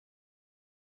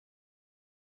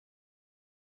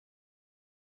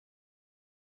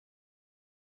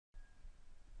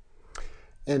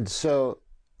And so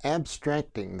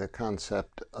abstracting the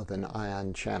concept of an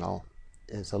ion channel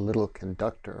as a little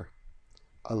conductor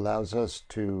allows us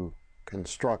to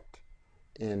construct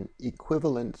an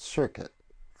equivalent circuit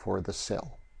for the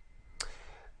cell.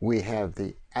 We have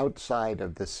the outside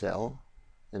of the cell,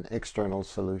 an external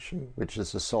solution, which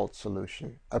is a salt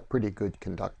solution, a pretty good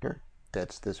conductor.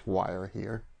 That's this wire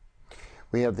here.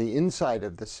 We have the inside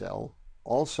of the cell,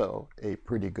 also a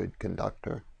pretty good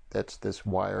conductor. That's this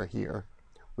wire here.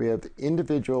 We have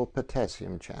individual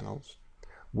potassium channels,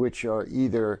 which are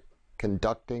either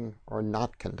conducting or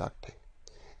not conducting.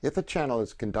 If a channel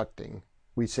is conducting,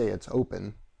 we say it's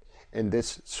open, and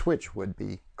this switch would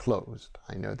be closed.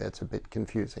 I know that's a bit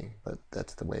confusing, but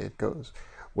that's the way it goes.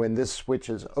 When this switch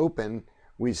is open,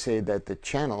 we say that the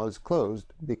channel is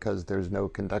closed because there's no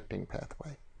conducting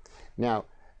pathway. Now,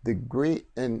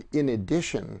 in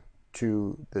addition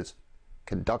to this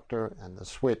conductor and the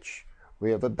switch,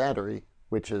 we have a battery,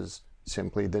 which is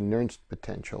simply the Nernst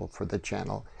potential for the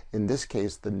channel. In this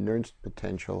case, the Nernst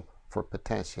potential for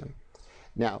potassium.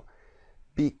 Now,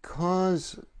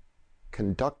 because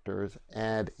conductors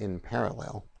add in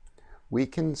parallel, we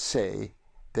can say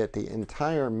that the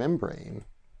entire membrane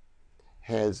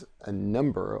has a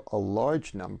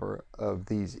large number of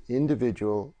these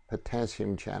individual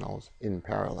potassium channels in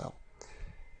parallel.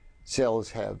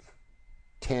 Cells have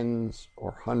tens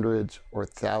or hundreds or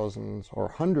thousands or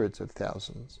hundreds of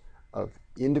thousands of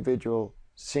individual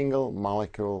single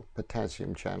molecule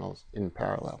potassium channels in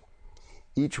parallel.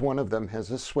 Each one of them has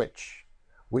a switch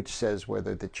which says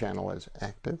whether the channel is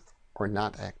active or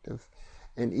not active,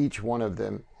 and each one of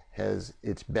them has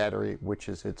its battery, which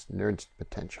is its Nernst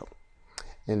potential.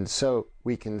 And so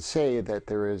we can say that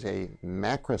there is a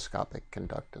macroscopic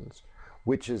conductance,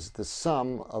 which is the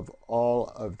sum of all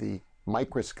of the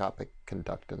microscopic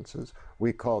conductances.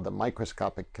 We call the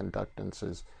microscopic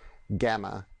conductances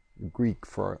gamma, Greek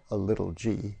for a little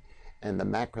g, and the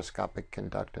macroscopic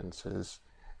conductance is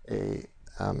a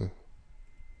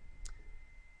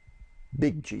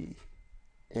big G.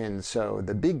 And so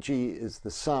the big G is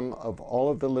the sum of all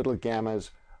of the little gammas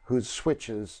whose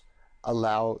switches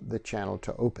allow the channel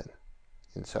to open.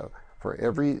 And so for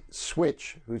every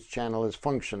switch whose channel is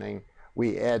functioning,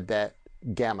 we add that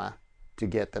gamma to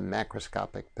get the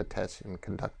macroscopic potassium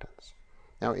conductance.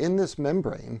 Now in this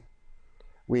membrane,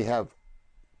 we have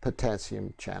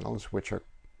potassium channels which are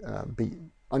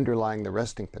underlying the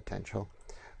resting potential,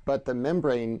 but the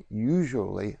membrane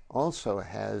usually also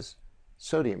has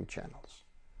sodium channels.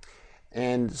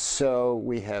 And so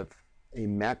we have a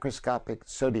macroscopic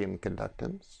sodium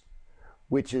conductance,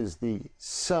 which is the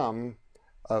sum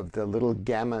of the little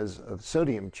gammas of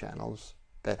sodium channels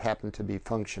that happen to be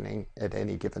functioning at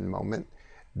any given moment.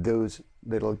 Those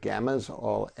little gammas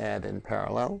all add in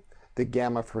parallel. The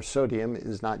gamma for sodium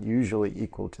is not usually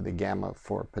equal to the gamma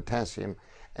for potassium,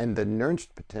 and the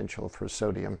Nernst potential for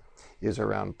sodium is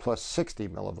around plus 60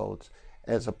 millivolts,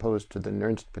 as opposed to the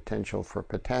Nernst potential for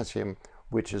potassium,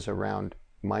 which is around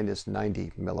minus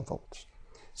 90 millivolts.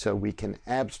 So we can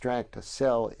abstract a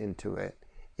cell into an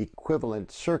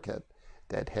equivalent circuit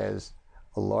that has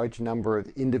a large number of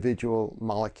individual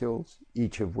molecules,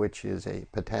 each of which is a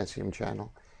potassium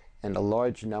channel, and a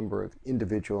large number of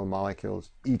individual molecules,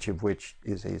 each of which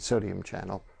is a sodium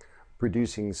channel,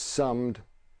 producing summed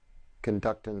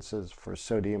conductances for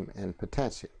sodium and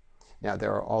potassium. Now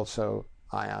there are also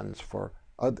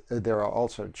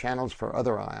channels for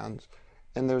other ions,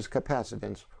 and there's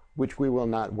capacitance, which we will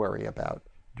not worry about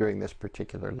during this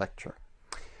particular lecture.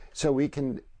 So we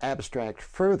can abstract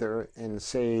further and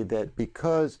say that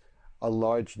because a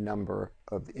large number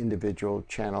of individual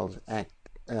channels act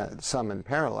some in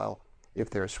parallel, if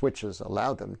their switches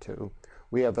allow them to,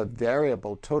 we have a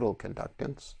variable total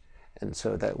conductance, and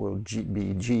so that will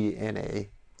be GNA,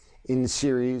 in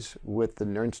series with the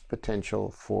Nernst potential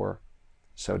for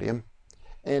sodium,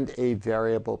 and a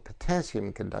variable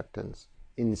potassium conductance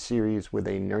in series with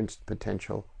a Nernst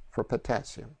potential for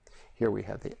potassium. Here we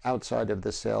have the outside of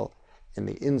the cell and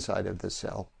the inside of the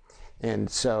cell. And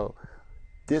so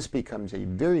this becomes a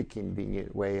very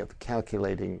convenient way of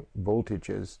calculating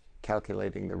voltages,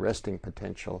 calculating the resting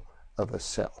potential of a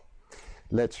cell.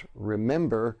 Let's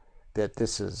remember that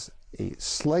this is a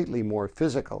slightly more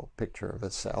physical picture of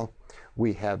a cell.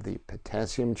 We have the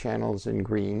potassium channels in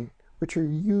green, which are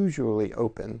usually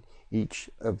open, each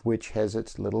of which has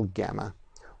its little gamma.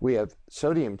 We have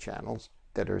sodium channels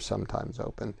that are sometimes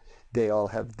open. They all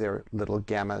have their little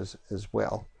gammas as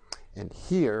well. And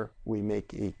here we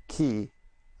make a key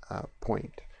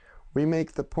point. We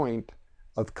make the point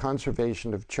of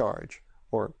conservation of charge,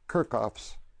 or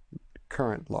Kirchhoff's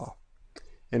current law.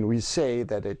 And we say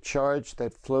that a charge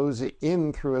that flows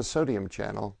in through a sodium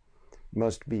channel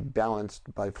must be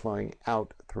balanced by flowing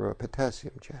out through a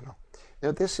potassium channel.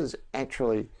 Now, this is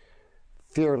actually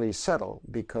fairly subtle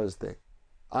because the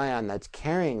ion that's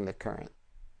carrying the current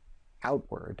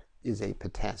outward is a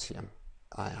potassium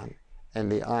ion,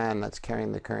 and the ion that's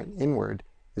carrying the current inward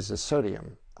is a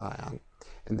sodium ion.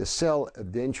 And the cell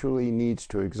eventually needs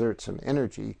to exert some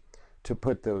energy to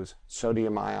put those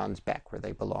sodium ions back where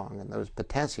they belong and those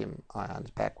potassium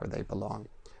ions back where they belong.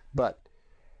 But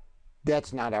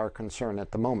that's not our concern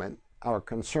at the moment. Our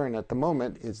concern at the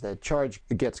moment is that charge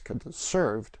gets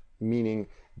conserved, meaning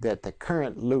that the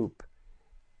current loop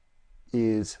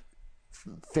is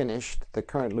finished, the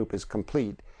current loop is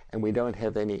complete, and we don't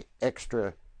have any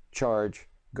extra charge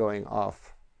going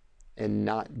off and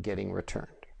not getting returned.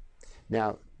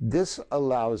 Now, this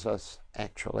allows us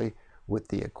actually, with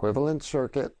the equivalent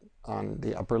circuit on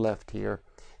the upper left here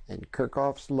and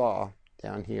Kirchhoff's law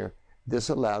down here, this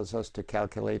allows us to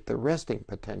calculate the resting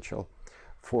potential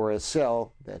for a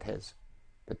cell that has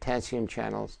potassium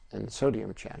channels and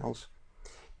sodium channels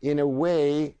in a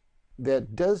way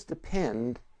that does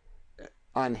depend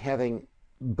on having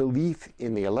belief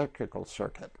in the electrical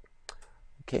circuit.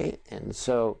 Okay, and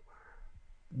so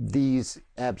these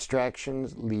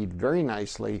abstractions lead very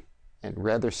nicely and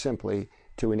rather simply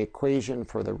to an equation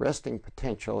for the resting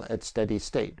potential at steady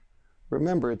state.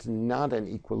 Remember, it's not an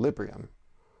equilibrium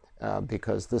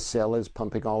because the cell is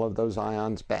pumping all of those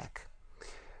ions back.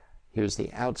 Here's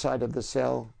the outside of the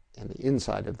cell and the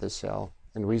inside of the cell,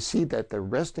 and we see that the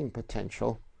resting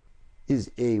potential is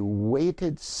a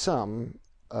weighted sum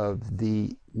of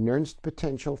the Nernst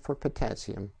potential for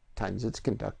potassium times its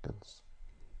conductance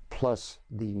plus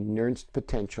the Nernst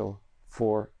potential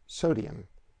for sodium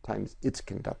times its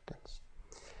conductance.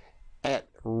 At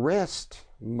rest,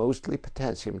 mostly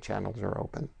potassium channels are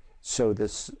open, so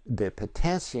the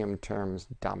potassium terms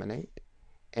dominate,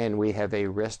 and we have a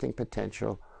resting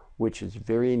potential which is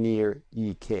very near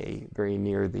EK, very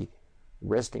near the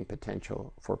resting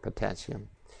potential for potassium.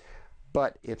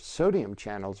 But if sodium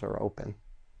channels are open,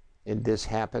 and this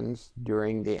happens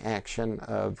during the action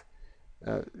of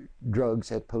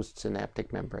drugs at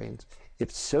postsynaptic membranes,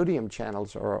 if sodium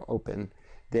channels are open,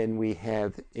 then we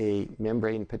have a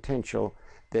membrane potential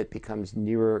that becomes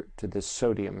nearer to the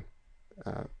sodium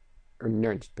or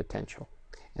Nernst potential.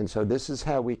 And so this is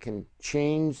how we can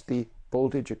change the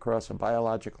voltage across a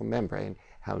biological membrane,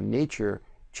 how nature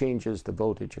changes the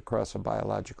voltage across a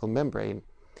biological membrane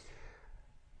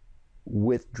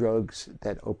with drugs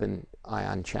that open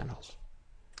ion channels.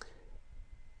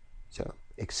 So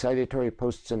excitatory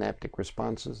postsynaptic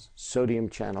responses, sodium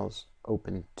channels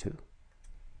open too.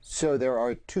 So there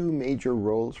are two major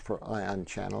roles for ion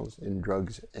channels in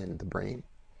drugs and the brain.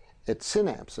 At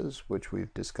synapses, which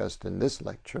we've discussed in this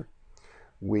lecture,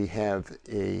 we have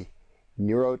a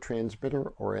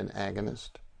neurotransmitter or an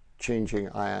agonist changing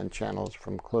ion channels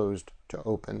from closed to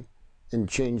open and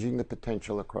changing the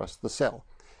potential across the cell.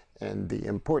 And the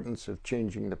importance of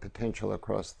changing the potential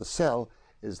across the cell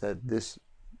is that this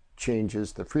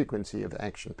changes the frequency of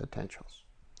action potentials.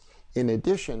 In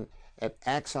addition, at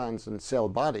axons and cell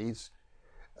bodies,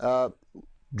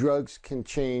 drugs can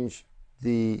change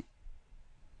the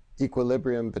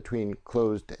equilibrium between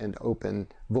closed and open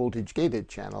voltage-gated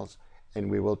channels, and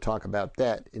we will talk about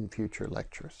that in future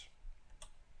lectures.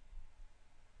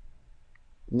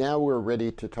 Now we're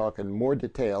ready to talk in more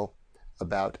detail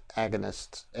about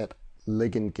agonists at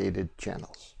ligand-gated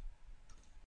channels.